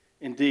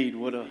Indeed,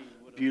 what a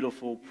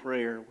beautiful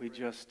prayer we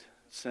just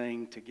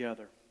sang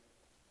together.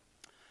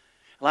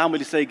 Allow me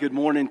to say good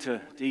morning to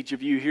each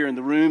of you here in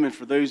the room, and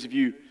for those of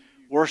you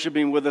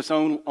worshiping with us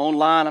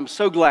online. I'm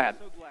so glad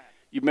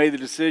you've made the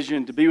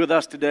decision to be with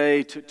us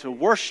today to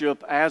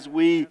worship as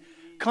we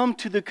come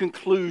to the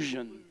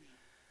conclusion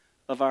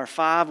of our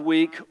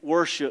 5-week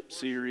worship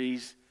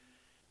series,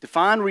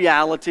 Define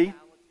Reality,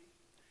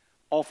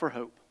 Offer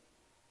Hope.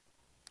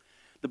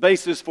 The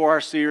basis for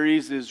our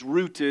series is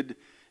rooted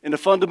in a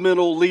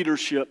fundamental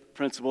leadership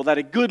principle that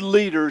a good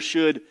leader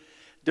should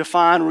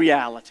define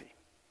reality.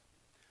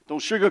 Don't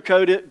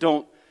sugarcoat it,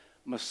 don't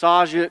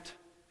massage it,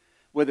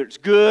 whether it's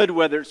good,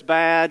 whether it's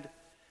bad.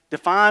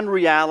 Define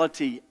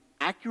reality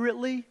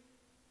accurately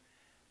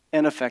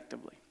and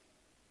effectively.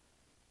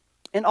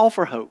 And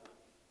offer hope.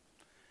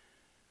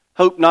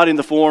 Hope not in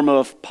the form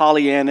of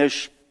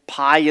Pollyannish,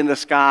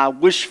 pie-in-the-sky,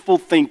 wishful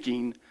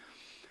thinking,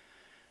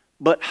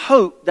 but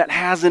hope that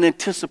has an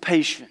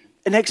anticipation,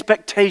 an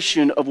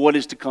expectation of what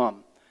is to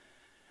come.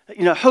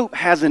 You know, hope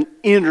has an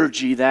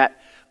energy that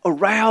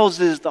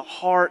arouses the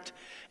heart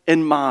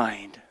and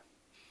mind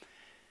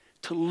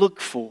to look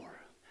for,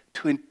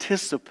 to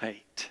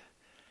anticipate,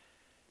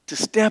 to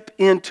step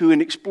into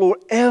and explore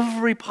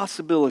every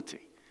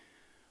possibility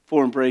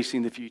for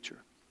embracing the future.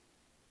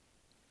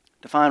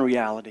 Define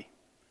reality.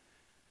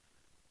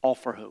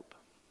 Offer hope.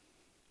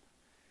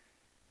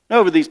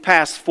 Over these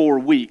past 4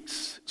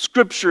 weeks,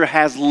 Scripture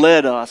has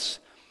led us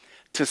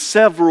to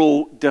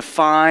several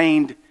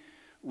defined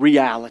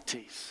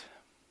realities.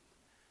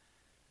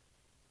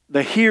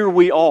 The here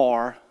we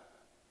are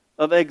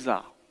of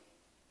exile.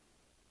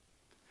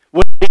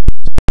 What it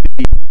is to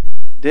be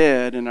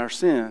dead in our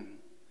sin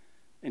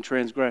and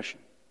transgression.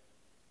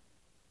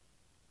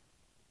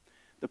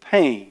 The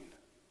pain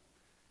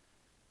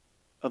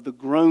of the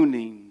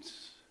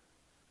groanings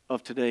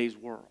of today's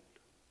world.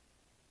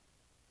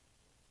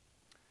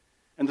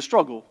 And the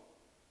struggle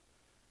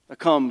that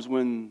comes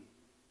when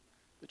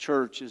the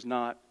church is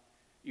not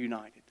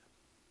united.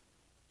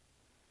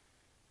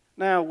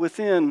 Now,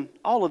 within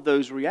all of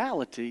those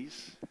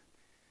realities,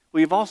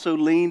 we've also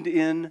leaned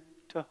into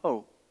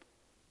hope.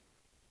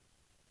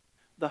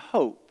 The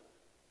hope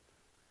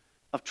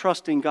of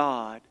trusting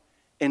God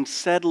and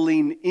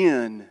settling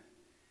in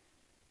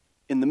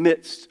the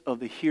midst of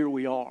the here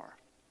we are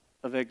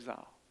of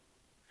exile.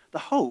 The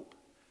hope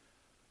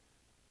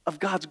of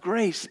God's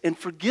grace and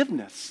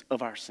forgiveness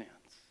of our sins.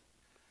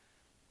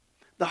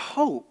 The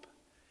hope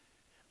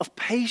of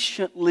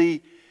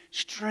patiently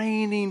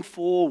straining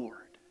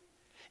forward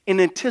in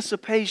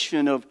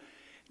anticipation of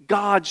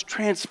God's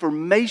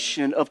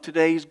transformation of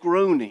today's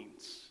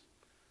groanings.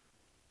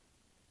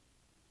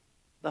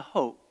 The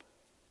hope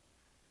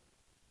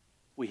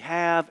we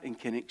have and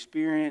can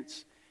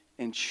experience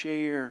and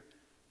share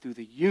through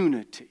the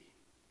unity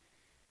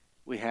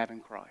we have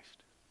in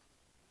Christ.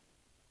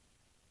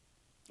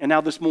 And now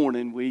this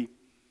morning we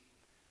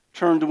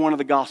turn to one of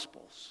the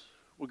Gospels.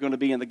 We're going to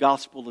be in the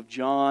Gospel of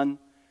John,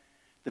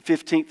 the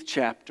 15th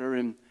chapter.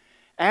 And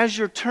as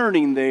you're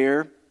turning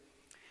there,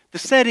 the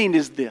setting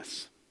is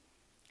this.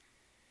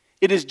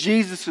 It is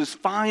Jesus'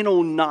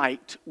 final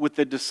night with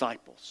the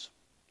disciples.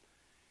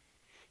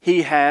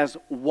 He has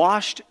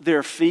washed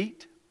their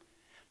feet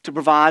to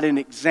provide an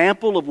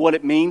example of what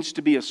it means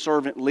to be a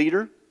servant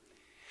leader.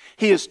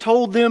 He has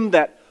told them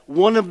that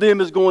one of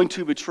them is going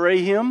to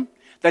betray him,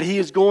 that he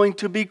is going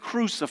to be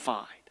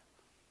crucified.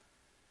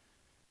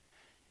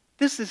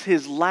 This is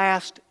his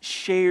last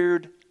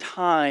shared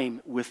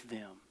time with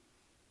them.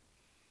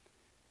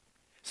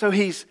 So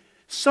he's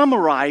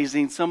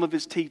summarizing some of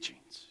his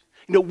teachings.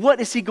 You know, what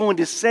is he going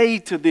to say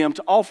to them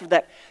to offer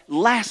that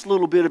last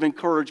little bit of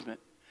encouragement?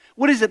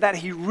 What is it that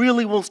he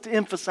really wants to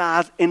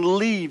emphasize and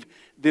leave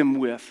them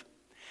with?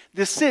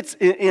 This sits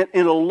in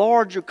a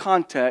larger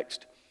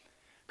context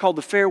called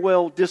the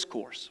farewell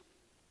discourse.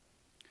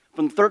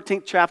 From the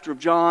 13th chapter of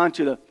John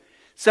to the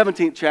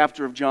 17th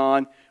chapter of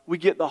John, we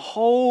get the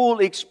whole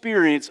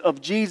experience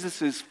of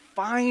Jesus'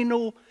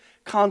 final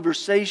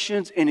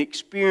conversations and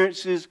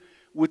experiences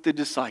with the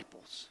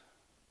disciples,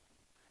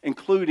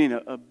 including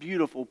a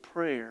beautiful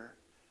prayer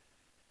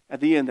at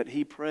the end that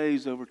he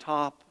prays over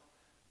top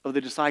of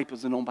the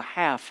disciples and on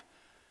behalf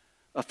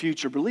of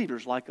future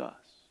believers like us.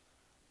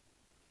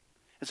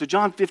 And so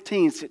John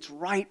 15 sits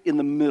right in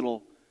the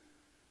middle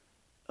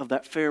of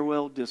that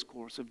farewell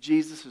discourse, of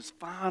Jesus'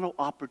 final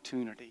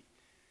opportunity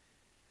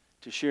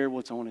to share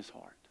what's on his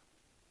heart.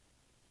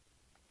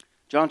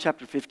 John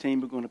chapter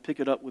 15, we're going to pick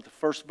it up with the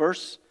first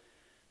verse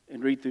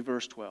and read through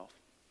verse 12.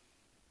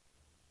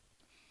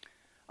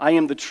 I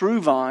am the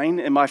true vine,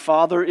 and my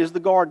Father is the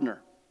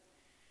gardener.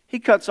 He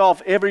cuts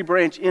off every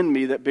branch in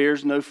me that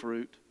bears no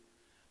fruit,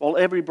 while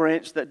every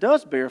branch that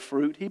does bear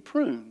fruit, he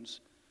prunes,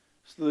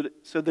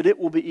 so that it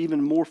will be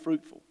even more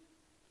fruitful.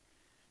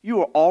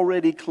 You are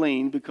already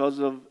clean because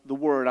of the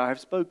word I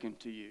have spoken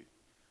to you.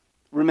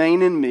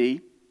 Remain in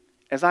me,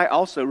 as I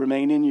also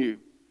remain in you.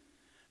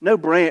 No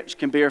branch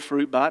can bear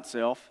fruit by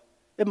itself.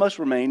 It must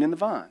remain in the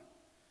vine.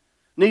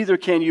 Neither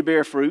can you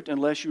bear fruit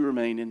unless you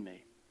remain in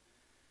me.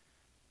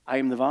 I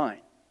am the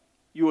vine.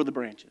 you are the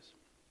branches.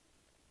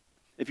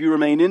 If you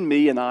remain in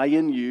me and I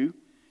in you,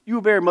 you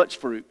will bear much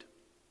fruit.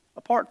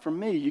 Apart from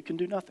me, you can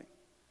do nothing.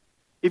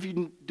 If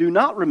you do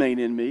not remain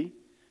in me,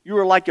 you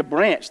are like a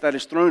branch that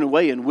is thrown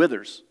away and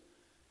withers.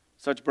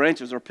 Such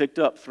branches are picked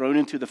up, thrown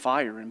into the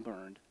fire, and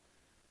burned.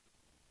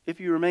 If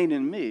you remain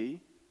in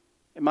me,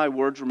 and my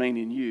words remain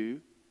in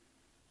you,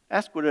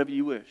 ask whatever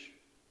you wish,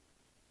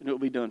 and it will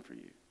be done for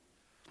you.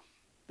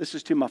 This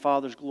is to my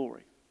Father's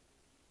glory,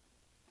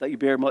 that you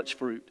bear much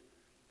fruit,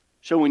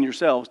 showing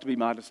yourselves to be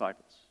my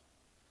disciples.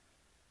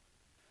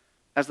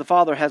 As the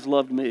Father has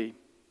loved me,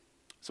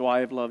 so I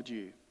have loved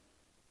you.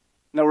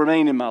 Now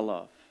remain in my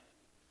love.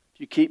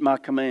 If you keep my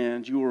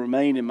commands, you will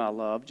remain in my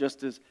love,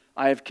 just as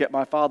I have kept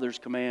my Father's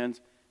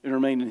commands and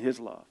remain in his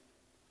love.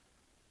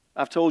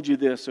 I've told you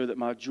this so that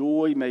my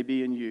joy may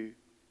be in you,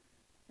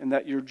 and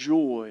that your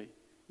joy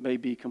may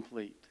be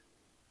complete.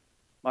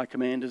 My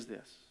command is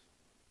this: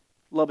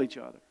 love each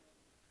other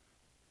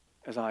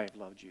as I have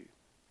loved you.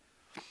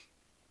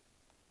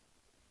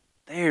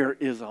 There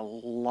is a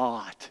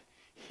lot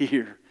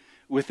here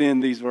within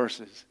these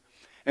verses.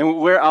 And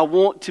where I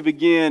want to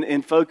begin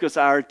and focus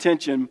our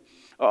attention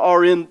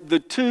are in the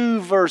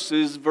two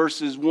verses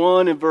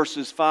 1 and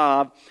verses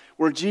 5,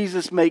 where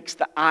Jesus makes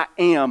the I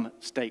am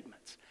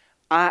statements.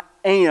 I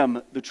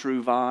am the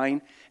true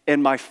vine,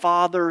 and my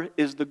Father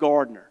is the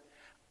gardener.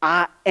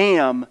 I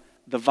am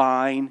the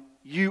vine,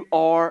 you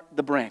are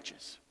the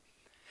branches.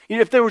 You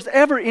know, if there was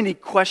ever any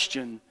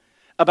question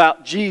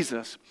about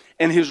Jesus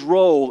and his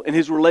role and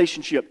his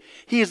relationship,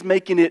 he is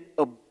making it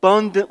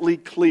abundantly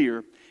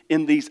clear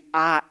in these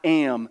I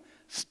am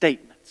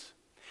statements.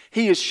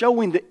 He is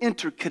showing the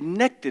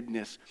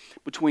interconnectedness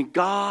between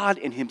God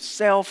and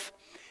himself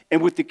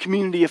and with the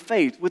community of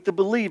faith, with the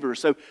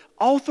believers. So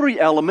all three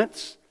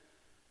elements,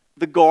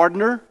 the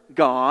gardener,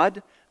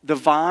 God, the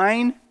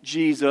vine,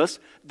 Jesus,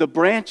 the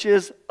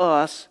branches,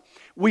 us,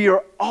 we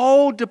are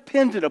all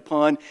dependent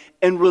upon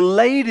and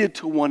related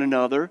to one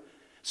another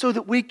so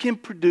that we can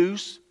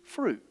produce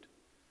fruit.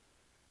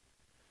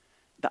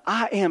 The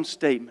I am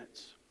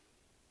statements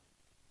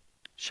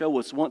show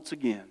us once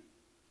again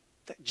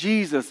that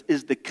Jesus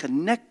is the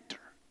connector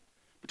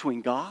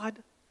between God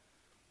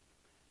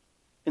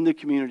and the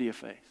community of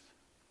faith.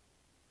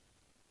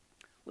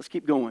 Let's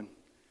keep going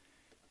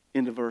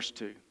into verse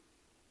 2.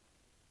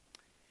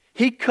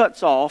 He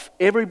cuts off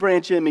every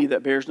branch in me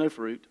that bears no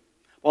fruit,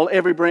 while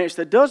every branch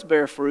that does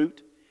bear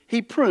fruit,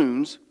 he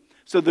prunes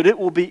so that it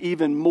will be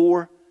even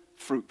more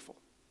fruitful.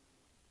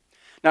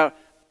 Now,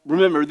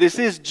 remember, this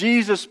is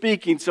Jesus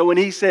speaking, so when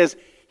he says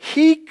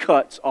he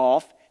cuts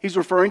off, he's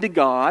referring to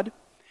God.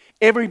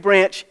 Every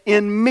branch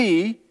in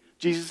me,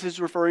 Jesus is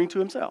referring to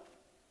himself.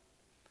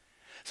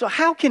 So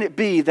how can it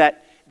be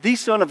that the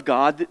Son of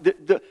God,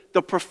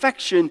 the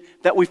perfection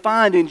that we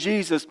find in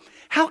Jesus,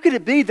 how could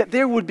it be that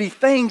there would be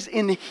things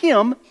in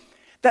him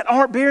that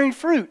aren't bearing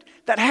fruit,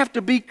 that have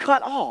to be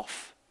cut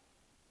off?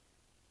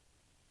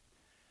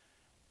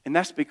 And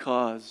that's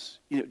because,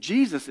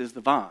 Jesus is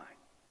the vine.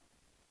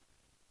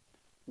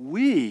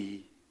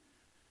 We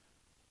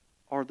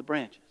are the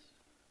branches.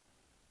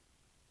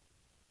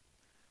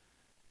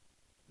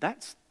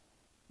 That's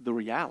the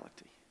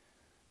reality.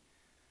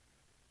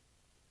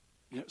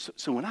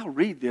 So when I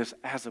read this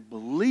as a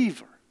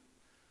believer,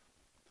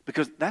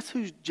 because that's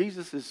who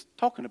Jesus is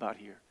talking about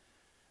here,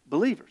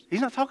 believers. He's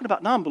not talking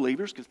about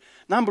non-believers, because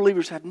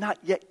non-believers have not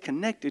yet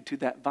connected to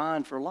that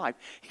vine for life.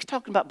 He's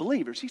talking about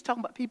believers. He's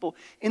talking about people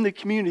in the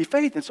community of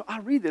faith. And so I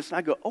read this and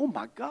I go, oh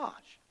my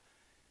gosh.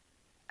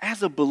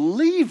 As a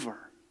believer,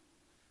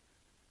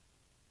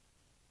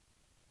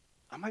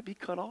 I might be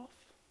cut off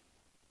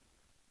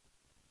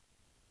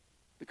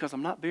because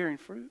I'm not bearing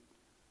fruit.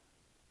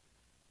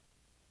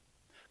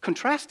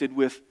 Contrasted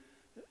with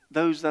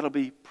those that'll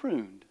be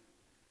pruned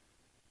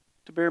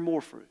to bear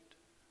more fruit.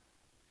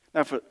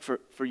 Now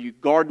for you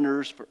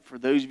gardeners, for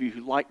those of you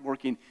who like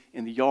working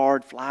in the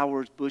yard,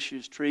 flowers,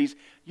 bushes, trees,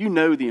 you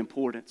know the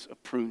importance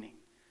of pruning.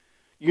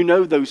 You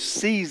know those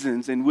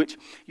seasons in which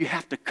you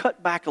have to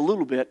cut back a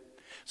little bit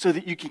so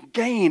that you can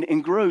gain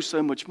and grow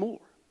so much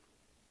more.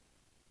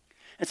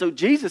 And so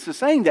Jesus is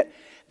saying that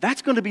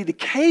that's going to be the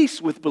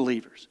case with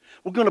believers.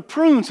 We're going to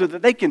prune so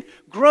that they can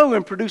grow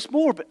and produce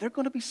more, but there are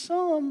going to be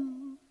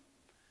some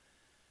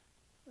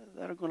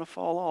that are going to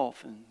fall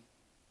off and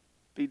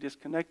be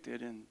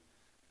disconnected and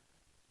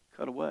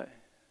cut away.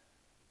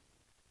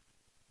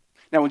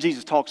 Now, when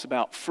Jesus talks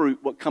about fruit,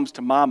 what comes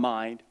to my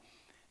mind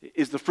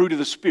is the fruit of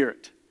the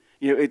Spirit.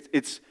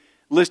 It's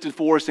listed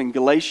for us in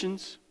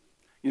Galatians.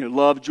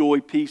 Love, joy,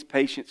 peace,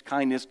 patience,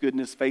 kindness,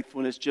 goodness,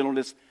 faithfulness,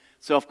 gentleness,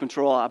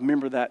 self-control. I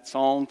remember that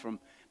song from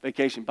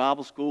Vacation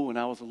Bible School when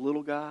I was a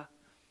little guy.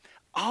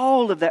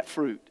 All of that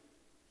fruit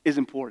is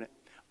important.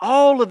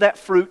 All of that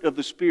fruit of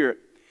the Spirit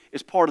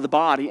is part of the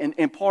body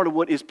and part of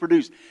what is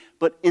produced.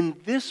 But in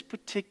this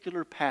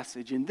particular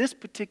passage, in this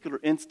particular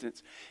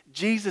instance,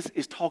 Jesus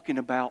is talking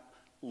about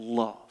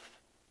love.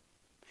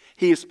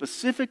 He is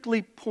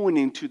specifically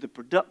pointing to the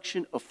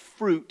production of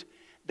fruit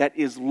that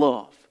is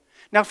love.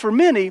 Now, for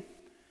many,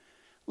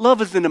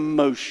 love is an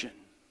emotion.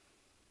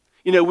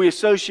 You know, we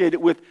associate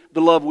it with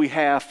the love we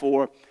have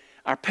for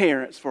our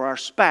parents, for our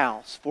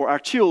spouse, for our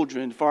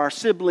children, for our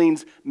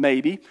siblings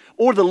maybe,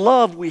 or the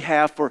love we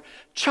have for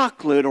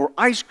chocolate or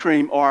ice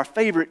cream or our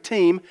favorite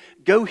team,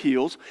 Go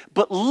Heels.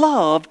 But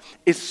love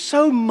is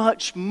so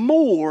much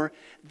more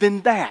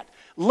than that.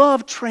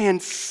 Love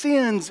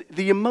transcends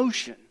the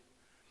emotion.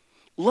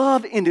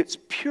 Love in its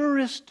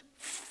purest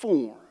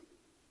form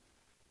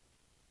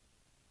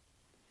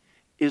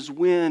is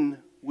when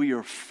we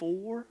are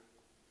for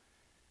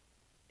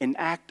and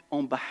act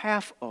on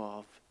behalf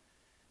of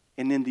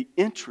and in the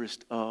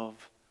interest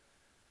of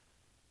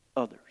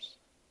others.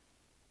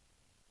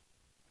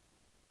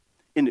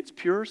 In its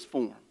purest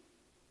form,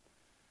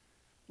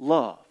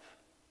 love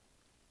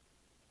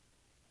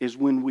is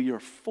when we are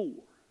for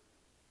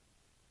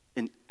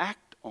and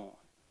act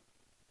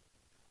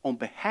on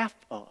behalf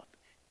of,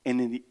 and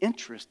in the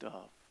interest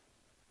of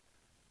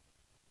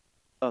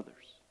others.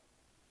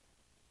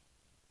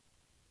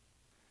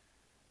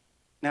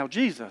 Now,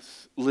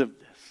 Jesus lived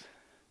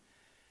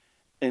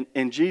this,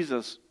 and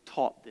Jesus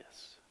taught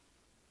this.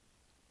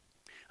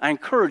 I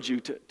encourage you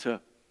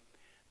to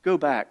go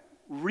back,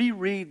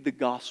 reread the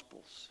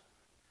Gospels,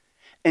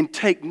 and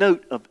take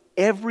note of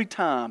every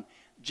time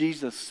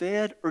Jesus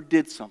said or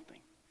did something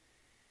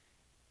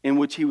in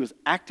which he was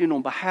acting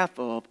on behalf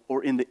of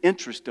or in the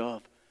interest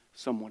of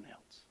someone else.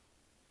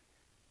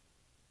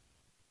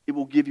 It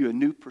will give you a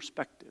new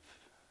perspective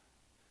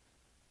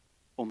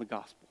on the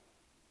gospel.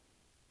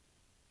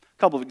 A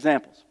couple of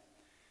examples.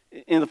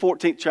 In the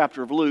 14th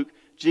chapter of Luke,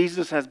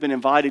 Jesus has been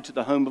invited to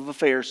the home of a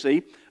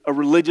Pharisee, a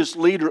religious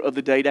leader of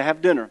the day, to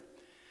have dinner.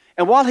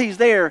 And while he's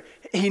there,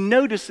 he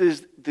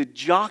notices the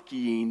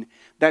jockeying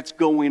that's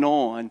going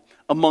on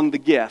among the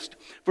guests.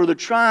 For they're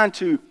trying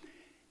to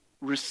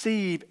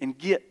receive and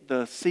get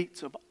the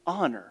seats of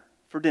honor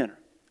for dinner.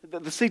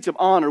 The seats of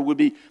honor would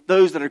be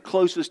those that are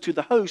closest to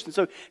the host. And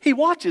so he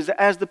watches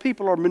as the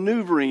people are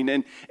maneuvering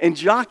and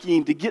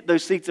jockeying to get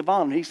those seats of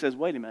honor. He says,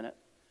 wait a minute.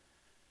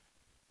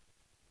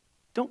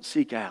 Don't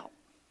seek out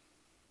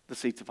the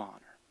seats of honor.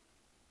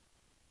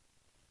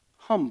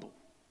 Humble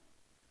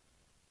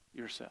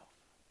yourself.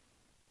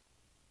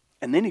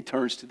 And then he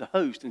turns to the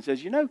host and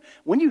says, you know,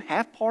 when you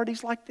have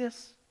parties like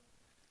this,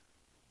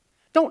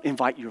 don't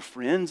invite your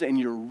friends and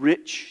your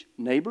rich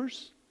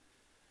neighbors.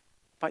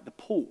 Invite the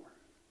poor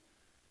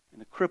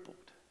and the crippled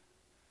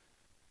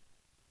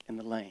and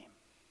the lame.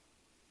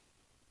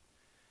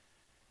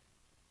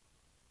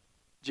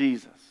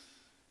 Jesus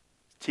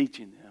is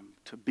teaching them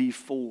to be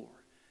for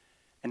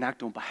and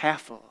act on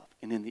behalf of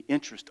and in the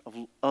interest of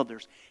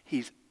others.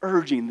 He's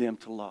urging them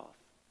to love.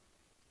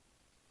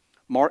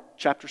 Mark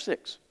chapter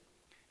 6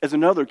 is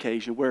another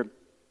occasion where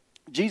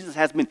Jesus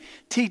has been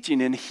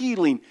teaching and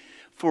healing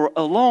for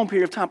a long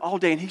period of time, all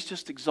day, and he's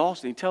just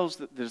exhausted. He tells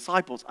the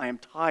disciples, I am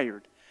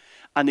tired.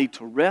 I need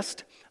to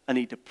rest. I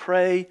need to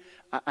pray.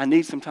 I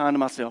need some time to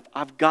myself.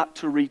 I've got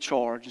to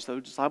recharge. And so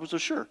the disciples are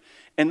sure.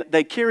 And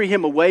they carry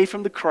him away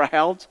from the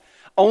crowds,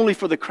 only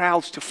for the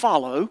crowds to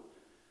follow.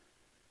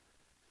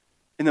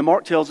 And then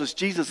Mark tells us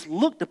Jesus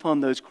looked upon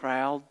those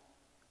crowds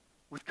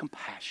with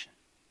compassion.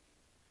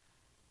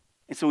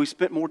 And so he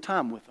spent more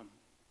time with them.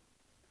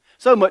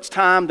 So much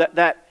time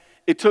that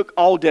it took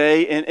all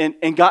day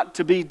and got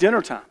to be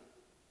dinner time.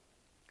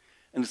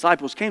 And the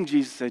disciples came to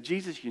Jesus and said,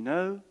 Jesus, you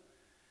know,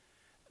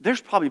 there's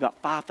probably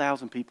about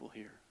 5,000 people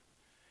here.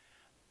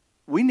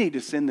 We need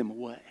to send them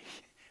away.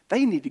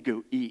 They need to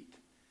go eat.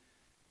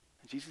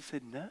 And Jesus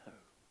said, no.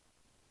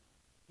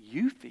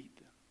 You feed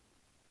them.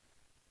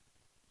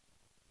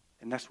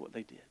 And that's what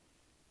they did.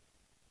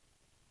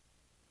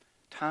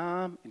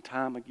 Time and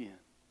time again,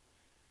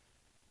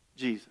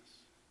 Jesus,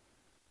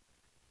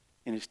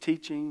 in his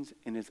teachings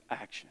and his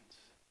actions,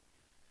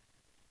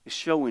 is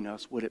showing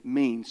us what it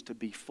means to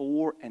be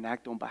for and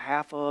act on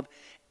behalf of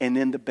and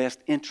in the best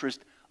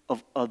interest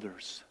of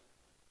others.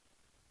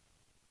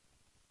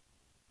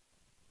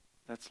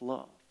 That's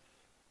love.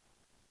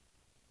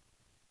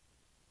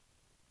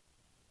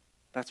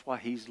 That's why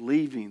he's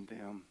leaving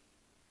them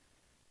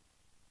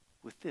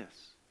with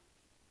this.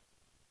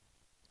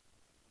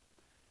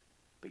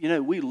 But you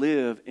know, we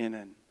live in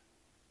an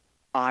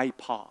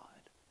iPod,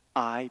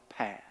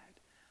 iPad,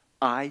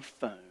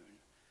 iPhone,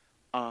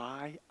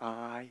 I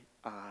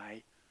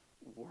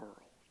world.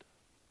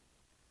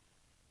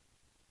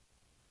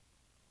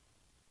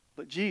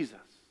 But Jesus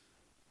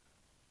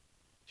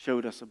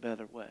showed us a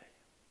better way.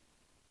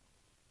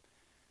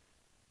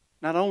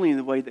 Not only in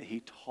the way that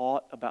he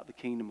taught about the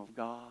kingdom of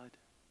God,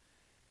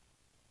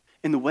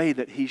 in the way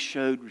that he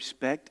showed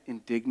respect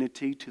and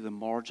dignity to the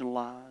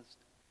marginalized,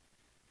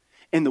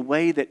 in the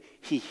way that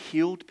he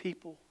healed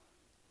people,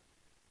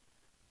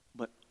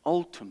 but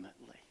ultimately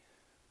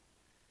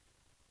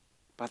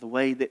by the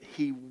way that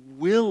he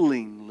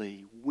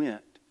willingly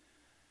went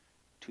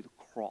to the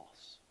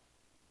cross.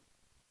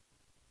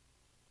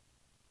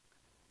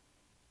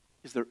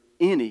 Is there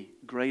any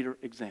greater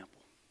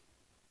example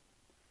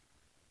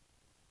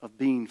of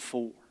being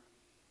for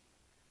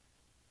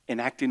and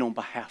acting on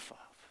behalf of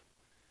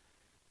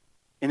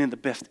and in the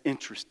best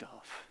interest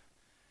of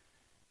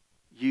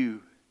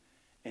you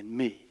and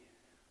me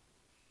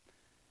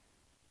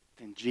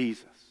than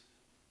Jesus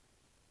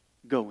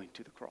going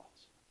to the cross.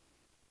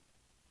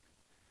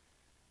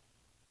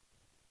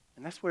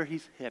 And that's where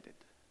he's headed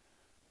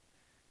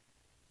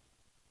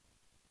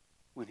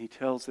when he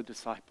tells the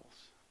disciples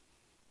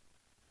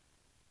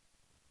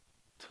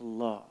to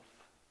love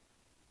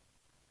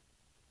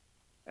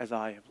as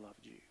I have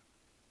loved you.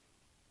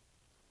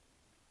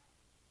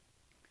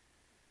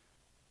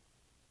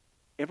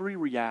 Every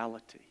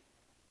reality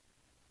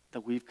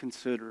that we've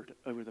considered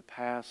over the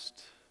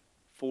past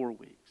 4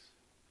 weeks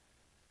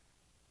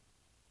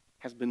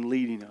has been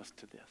leading us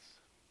to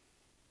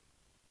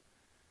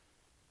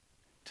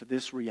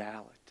this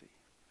reality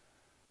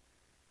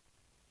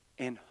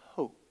and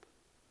hope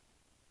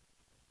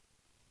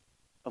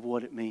of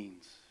what it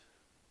means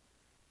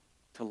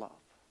to love.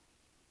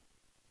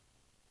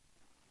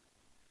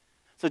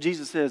 So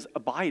Jesus says,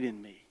 abide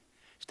in me,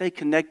 stay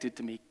connected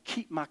to me,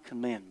 keep my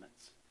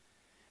commandments.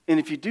 And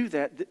if you do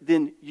that,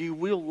 then you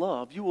will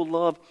love. You will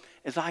love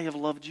as I have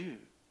loved you.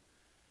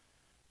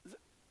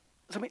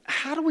 So,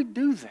 how do we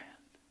do that?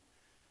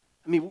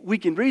 We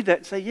can read that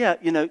and say, yeah,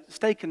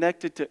 stay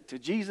connected to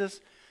Jesus.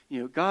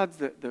 God's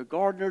the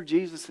gardener,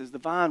 Jesus is the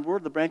vine, we're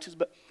the branches.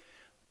 But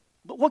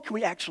what can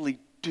we actually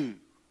do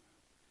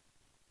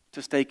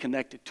to stay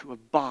connected, to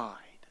abide?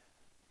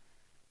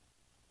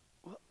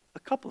 Well, a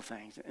couple of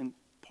things. And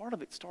part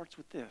of it starts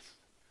with this.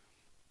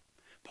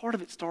 Part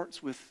of it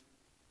starts with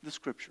the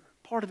Scripture.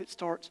 Part of it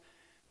starts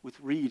with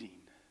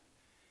reading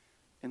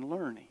and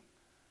learning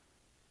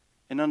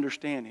and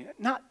understanding.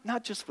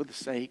 Not just for the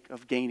sake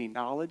of gaining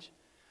knowledge,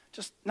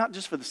 not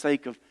just for the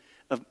sake of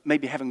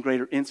maybe having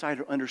greater insight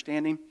or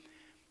understanding,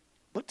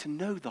 but to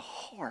know the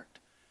heart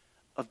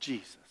of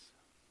Jesus.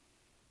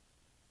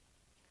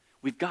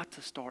 We've got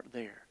to start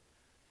there.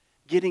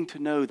 Getting to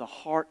know the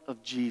heart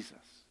of Jesus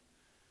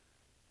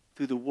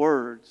through the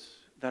words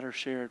that are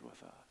shared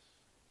with us.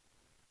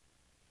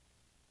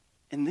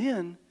 And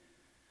then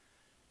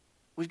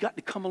we've got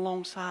to come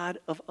alongside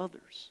of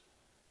others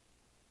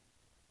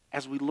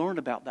as we learn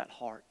about that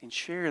heart and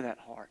share that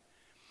heart.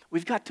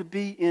 We've got to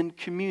be in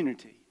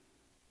community.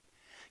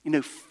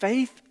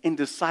 Faith and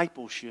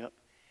discipleship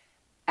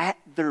at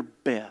their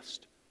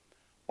best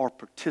are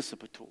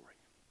participatory.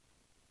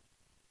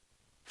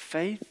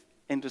 Faith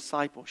and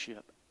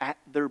discipleship at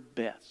their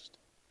best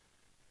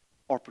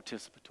are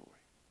participatory.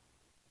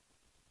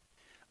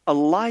 A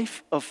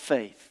life of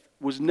faith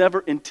was never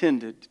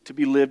intended to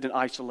be lived in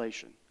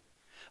isolation.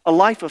 A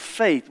life of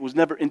faith was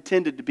never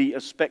intended to be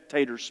a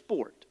spectator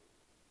sport.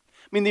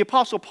 The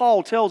Apostle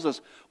Paul tells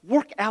us,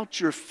 work out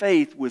your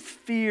faith with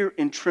fear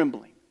and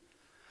trembling.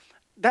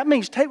 That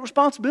means take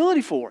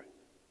responsibility for it.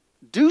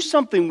 Do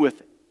something with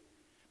it.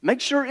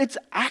 Make sure it's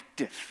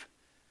active.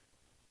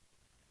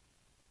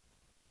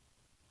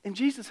 And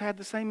Jesus had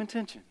the same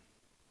intention.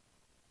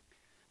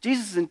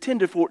 Jesus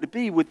intended for it to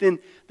be within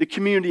the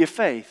community of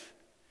faith.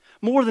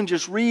 More than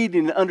just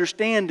reading and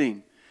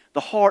understanding the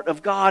heart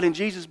of God and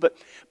Jesus, but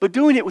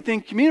doing it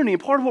within community.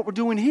 And part of what we're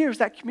doing here is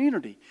that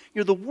community.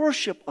 The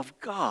worship of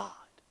God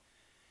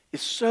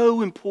is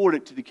so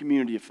important to the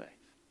community of faith.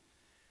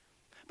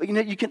 But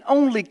you can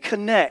only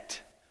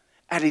connect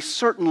at a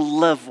certain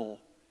level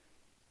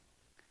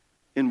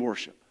in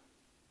worship.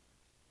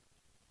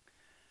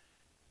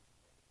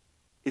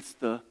 It's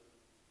the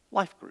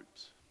life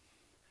groups.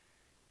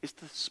 It's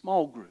the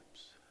small groups.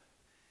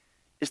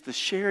 It's the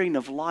sharing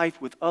of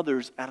life with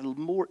others at a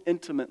more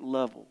intimate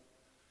level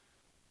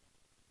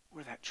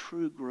where that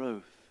true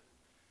growth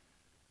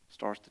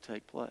starts to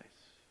take place.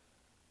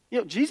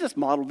 Jesus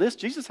modeled this.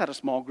 Jesus had a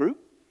small group.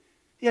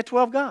 He had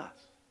 12 guys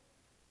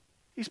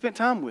he spent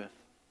time with.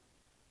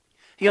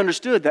 He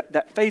understood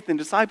that faith and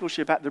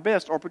discipleship at their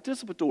best are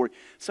participatory.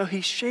 So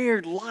he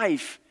shared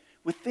life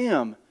with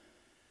them.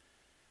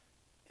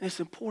 And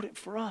it's important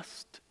for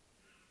us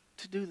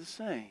to do the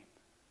same.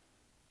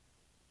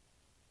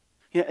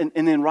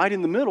 And then right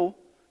in the middle,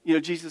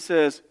 Jesus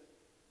says,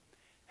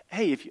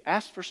 hey, if you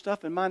ask for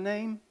stuff in my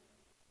name,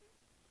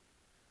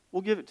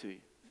 we'll give it to you.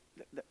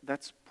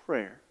 That's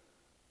prayer.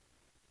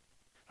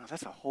 Now,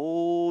 that's a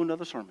whole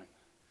nother sermon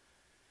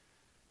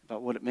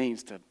about what it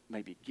means to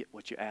maybe get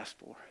what you ask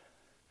for.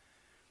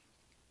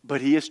 But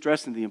he is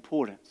stressing the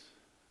importance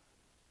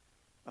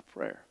of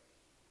prayer.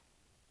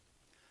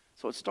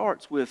 So it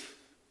starts with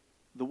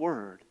the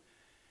Word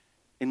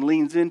and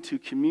leans into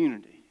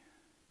community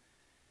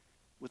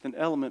with an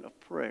element of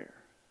prayer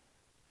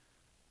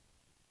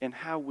and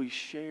how we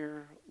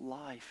share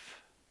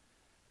life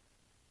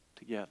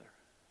together.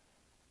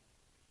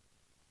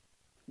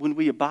 When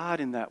we abide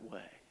in that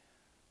way,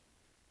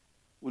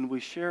 when we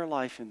share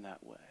life in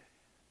that way,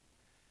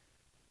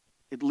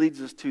 it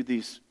leads us to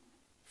these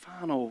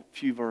final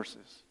few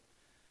verses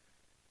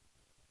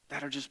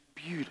that are just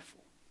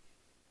beautiful.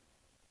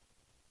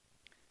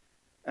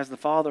 As the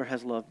Father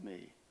has loved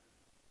me,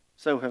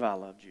 so have I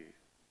loved you.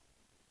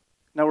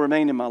 Now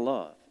remain in my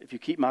love. If you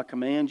keep my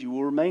commands, you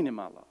will remain in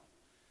my love.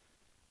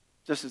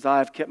 Just as I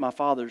have kept my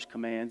Father's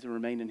commands and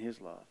remain in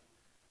his love.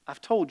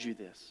 I've told you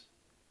this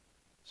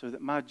so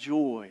that my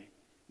joy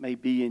may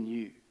be in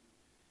you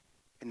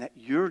and that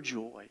your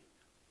joy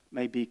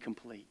may be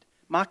complete.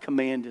 My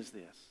command is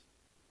this: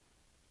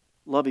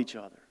 love each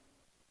other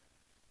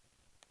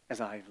as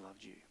I have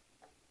loved you.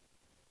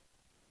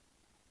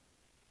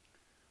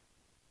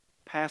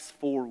 Past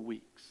 4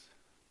 weeks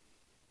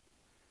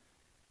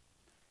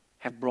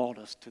have brought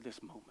us to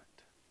this moment.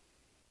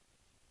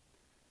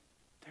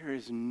 There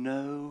is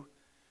no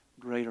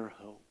greater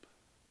hope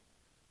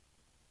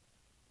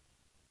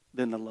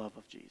than the love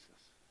of Jesus,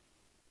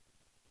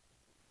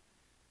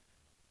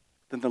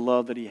 than the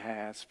love that he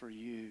has for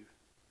you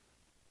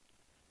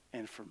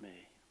and for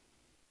me.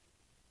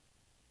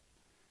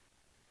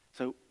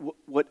 So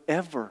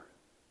whatever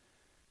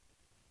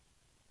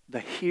the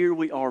here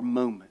we are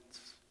moments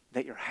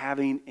that you're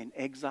having in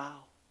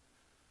exile,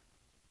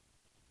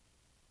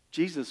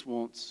 Jesus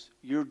wants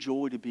your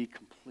joy to be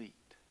complete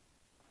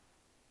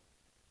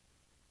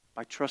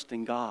by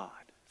trusting God,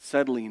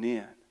 settling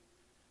in,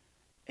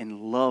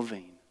 and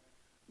loving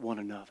one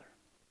another.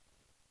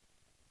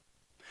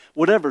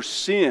 Whatever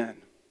sin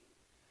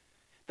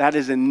that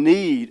is in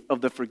need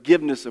of the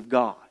forgiveness of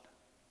God,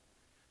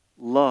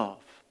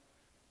 love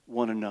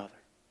one another.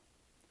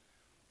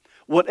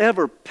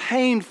 Whatever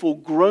painful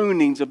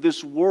groanings of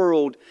this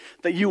world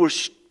that you are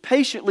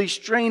patiently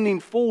straining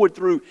forward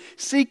through,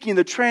 seeking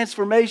the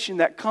transformation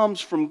that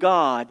comes from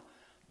God,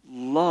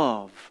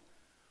 love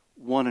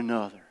one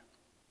another.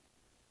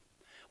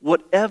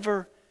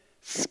 Whatever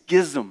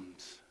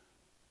schisms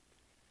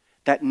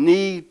that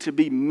need to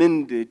be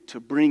mended to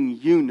bring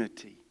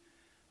unity,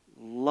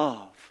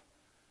 love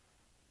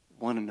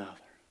one another.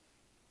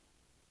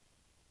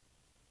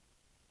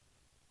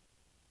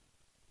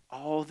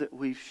 All that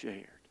we've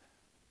shared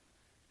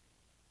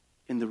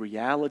in the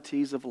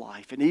realities of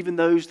life, and even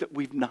those that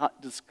we've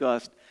not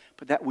discussed,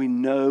 but that we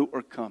know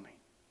are coming.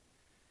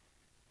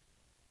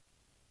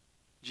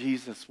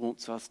 Jesus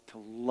wants us to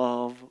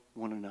love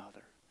one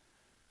another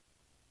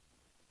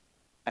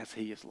as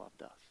he has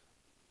loved us.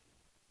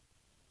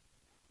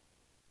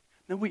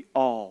 Now, we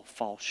all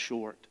fall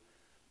short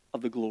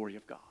of the glory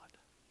of God.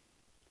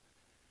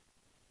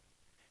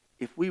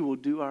 If we will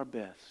do our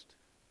best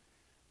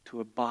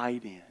to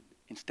abide in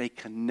and stay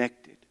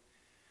connected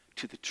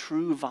to the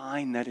true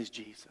vine that is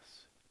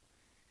Jesus,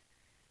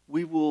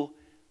 we will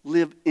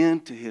live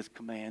into his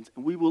commands,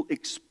 and we will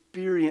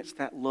experience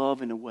that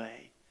love in a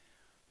way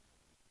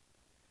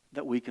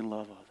that we can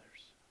love others.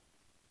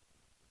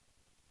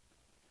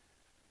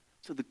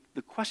 So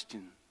the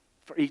question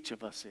for each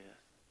of us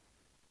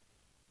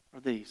are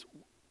these: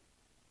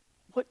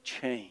 what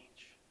change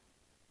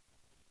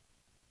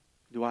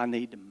do I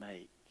need to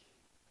make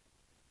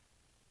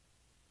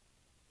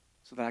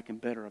so that I can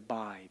better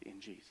abide in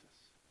Jesus?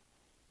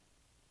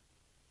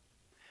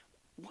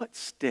 What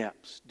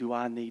steps do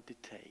I need to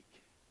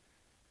take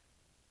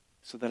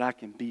so that I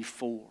can be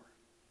for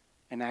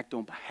and act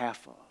on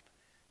behalf of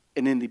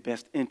and in the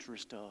best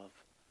interest of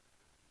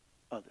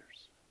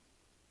others?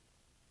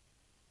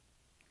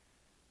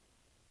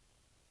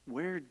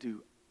 Where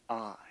do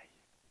I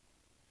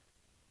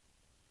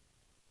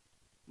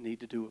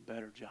need to do a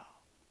better job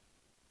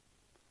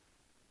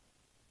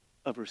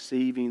of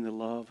receiving the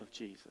love of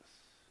Jesus?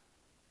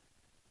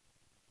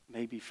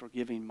 Maybe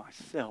forgiving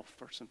myself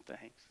for some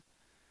things,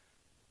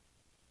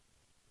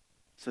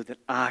 so that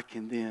I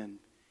can then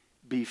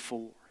be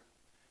for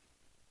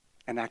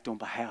and act on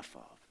behalf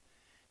of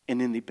and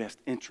in the best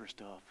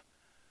interest of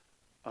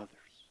others.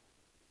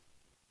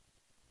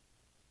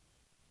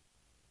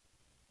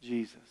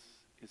 Jesus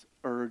is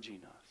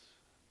urging us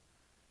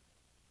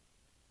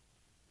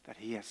that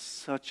he has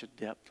such a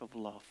depth of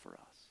love for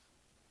us.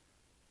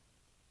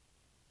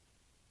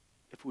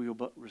 If we will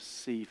but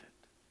receive it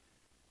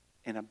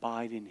and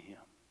abide in him,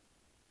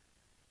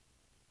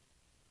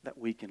 that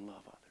we can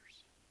love others.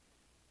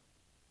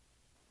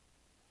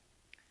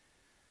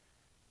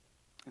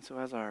 And so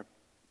as our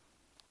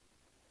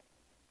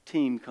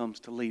team comes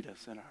to lead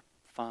us in our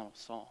final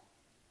song,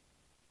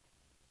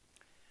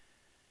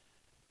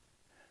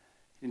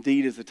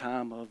 indeed is a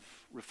time of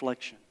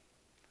reflection.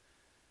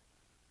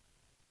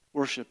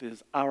 Worship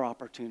is our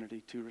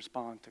opportunity to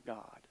respond to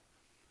God.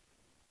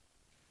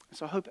 And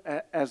so I hope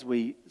as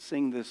we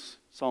sing this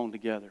song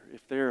together,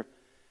 if there are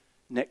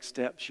next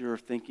steps you're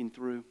thinking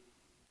through,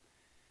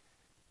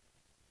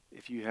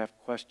 if you have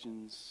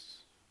questions,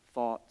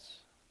 thoughts,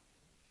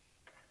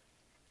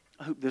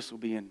 I hope this will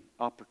be an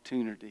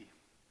opportunity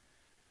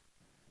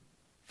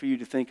for you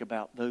to think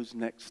about those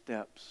next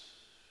steps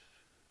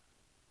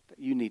that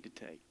you need to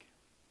take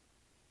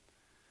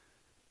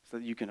so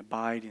that you can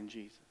abide in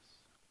Jesus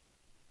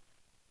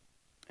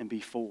and be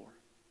for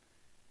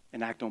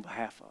and act on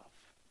behalf of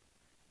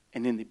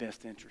and in the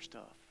best interest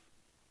of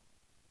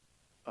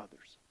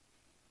others.